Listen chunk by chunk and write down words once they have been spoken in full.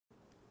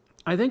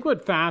I think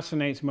what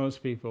fascinates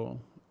most people,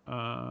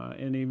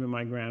 and even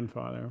my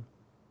grandfather,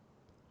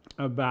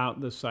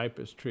 about the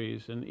cypress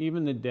trees and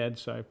even the dead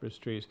cypress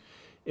trees,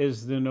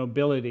 is the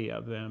nobility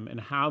of them and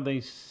how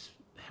they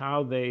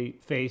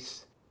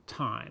face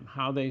time,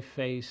 how they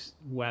face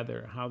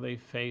weather, how they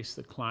face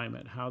the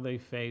climate, how they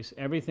face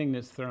everything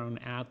that's thrown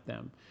at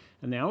them.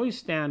 And they always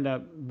stand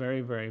up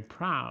very, very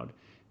proud.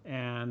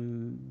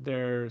 And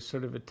they're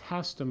sort of a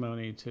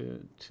testimony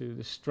to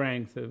the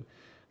strength of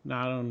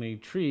not only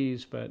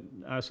trees, but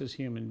us as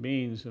human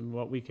beings and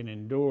what we can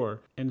endure.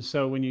 And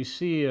so when you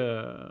see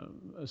a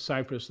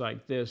cypress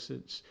like this,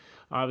 it's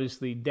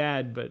obviously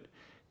dead, but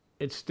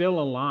it's still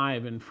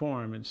alive in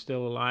form, it's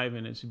still alive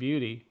in its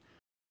beauty.